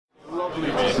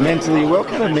mentally, what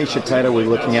kind of Miesha Tate are we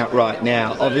looking at right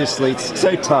now? Obviously, it's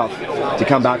so tough to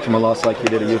come back from a loss like you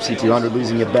did at UFC 200,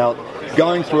 losing your belt,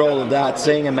 going through all of that,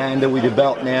 seeing Amanda with your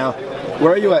belt now.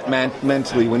 Where are you at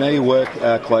mentally? We know you work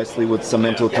closely with some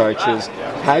mental coaches.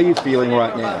 How are you feeling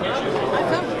right now?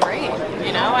 I feel great,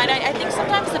 and I think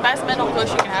sometimes the best mental coach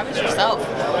you can have is yourself.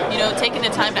 Taking the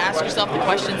time to ask yourself the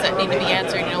questions that need to be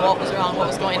answered. What was wrong? What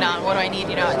was going on? What do I need?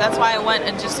 That's why I went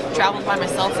and just traveled by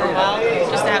myself for a while,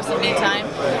 just to have some me time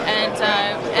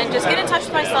and just get in touch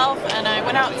with myself. And I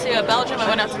went out to Belgium. I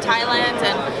went out to Thailand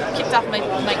and kicked off my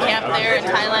camp there in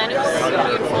Thailand. It was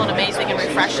beautiful and amazing and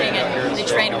refreshing. And they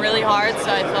trained really hard, so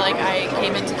I feel like I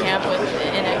came into camp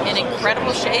in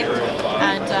incredible shape.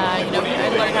 And I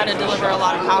learned how to deliver a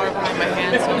lot of power behind my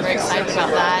hands. So I'm very excited about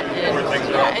that. And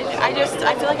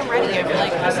I feel like I'm ready. I feel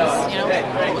like this is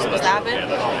what was supposed to happen.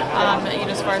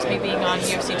 As far as me being on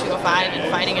UFC 205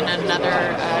 and fighting in another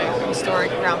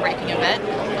historic, groundbreaking event,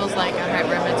 feels like I'm right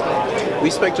where I'm meant to be. We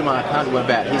spoke to Mark Hunt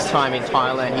about his time in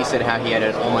Thailand. He said how he had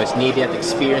an almost near-death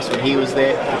experience when he was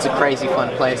there. It's a crazy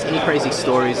fun place. Any crazy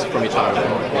stories from your time?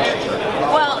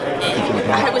 Well,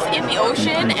 I was in the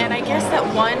ocean, and I guess that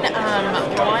one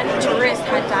tourist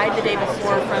had died the day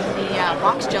before from the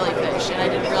box jellyfish, and I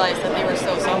didn't realize that they were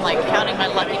so I'm like counting my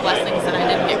lucky blessings that I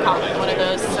didn't get caught with one of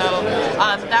those. So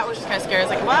that was just kind of scary. I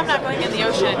was like, well, I'm not going in the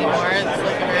ocean anymore. It's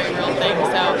like a very real thing.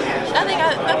 So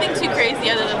nothing too crazy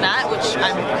other than that, which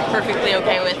I'm perfectly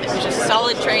okay with. It was just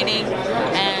solid training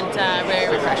and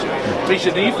very refreshing.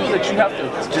 Miesha, do you feel that you have to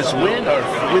just win or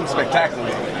win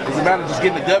spectacularly? Does it matter just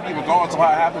getting the W regardless of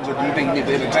how it happens, or do you think you need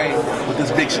to entertain with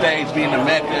this big stage being the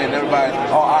Mecca and everybody,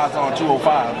 all eyes on 205?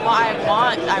 Well,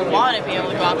 I want to be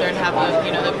able to go out there and have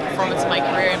the performance of my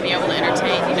career and be able to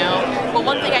entertain, But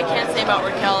one thing I can say about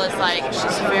Raquel is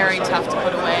she's very tough to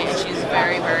put away, and she's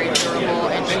very, very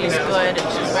durable, and she's good, and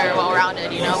she's very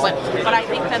well-rounded, But I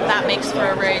think that makes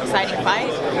for a very exciting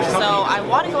fight. So I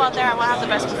want to go out there. I want to have the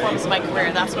best performance of my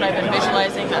career. That's what I've been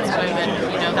visualizing. That's what I've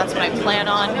been, that's what I plan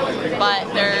on.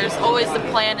 But there's always the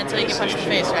plan until you get punched in the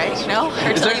face, right? Or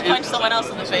until you punch someone else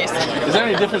in the face. Is there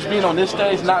any difference being on this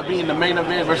stage, not being the main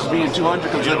event versus being 200?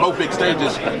 Because they're both big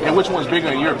stages, and which one's bigger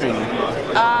in your opinion?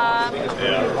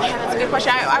 That's a good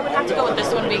question. I would have to go with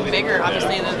this one being bigger.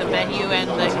 Obviously, the venue and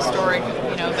the historic,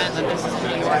 event that this is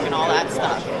in New York and all that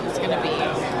stuff. It's going to be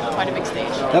quite a big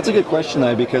stage. That's a good question,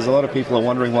 though, because a lot of people are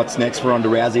wondering what's next for Ronda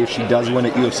Rousey if she does win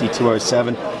at UFC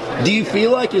 207. Do you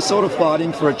feel like you're sort of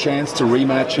fighting for a chance to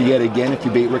rematch her yet again if you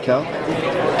beat Raquel?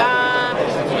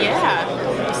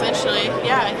 Yeah, essentially.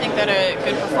 Yeah, I think that a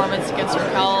good performance against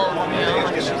Raquel,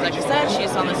 like I said,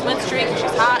 she's on this win streak,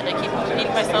 she's hot, and I keep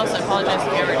repeating myself, so I apologize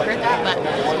if you ever heard that, but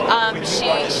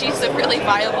she's a really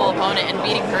viable opponent, and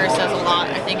beating her says a lot.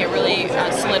 I think it really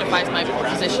solidifies my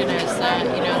position as,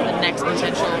 the next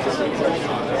potential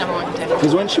number one contender.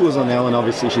 Because when she was on Ellen,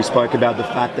 obviously she spoke about the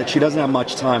fact that she doesn't have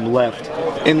much time left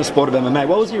in the sport of MMA.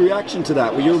 What was your reaction to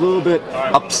that? Were you a little bit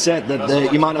upset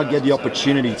that you might not get the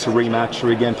opportunity to rematch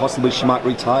her again? Possibly she might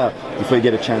retire before you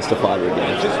get a chance to fight her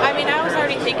again. I mean, I was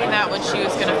already thinking that when she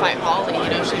was going to fight Holly.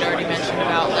 She'd already mentioned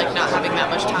about not having that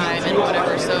much time and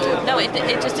whatever. So no, it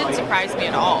just didn't surprise me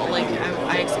at all.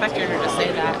 I expected her to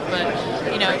say that, but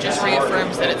it just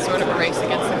reaffirms that it's sort of a race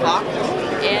against the clock.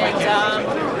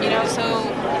 And so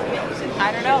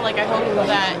I don't know. I hope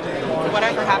that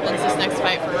whatever happens this next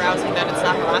fight for Rousey, that it's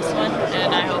not her last one.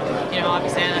 And I hope,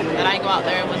 obviously, that I go out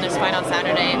there and win this fight on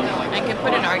Saturday and can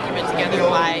put an argument together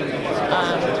why, a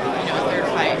third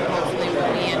fight hopefully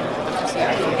will be in the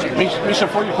foreseeable future. Miesha,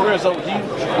 for your career, so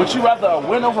would you rather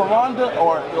win over Ronda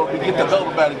or get the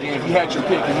belt back again? If you had your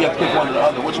pick, if you had to pick one or the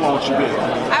other, which one would you pick?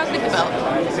 I would pick the belt.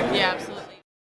 Yeah, absolutely.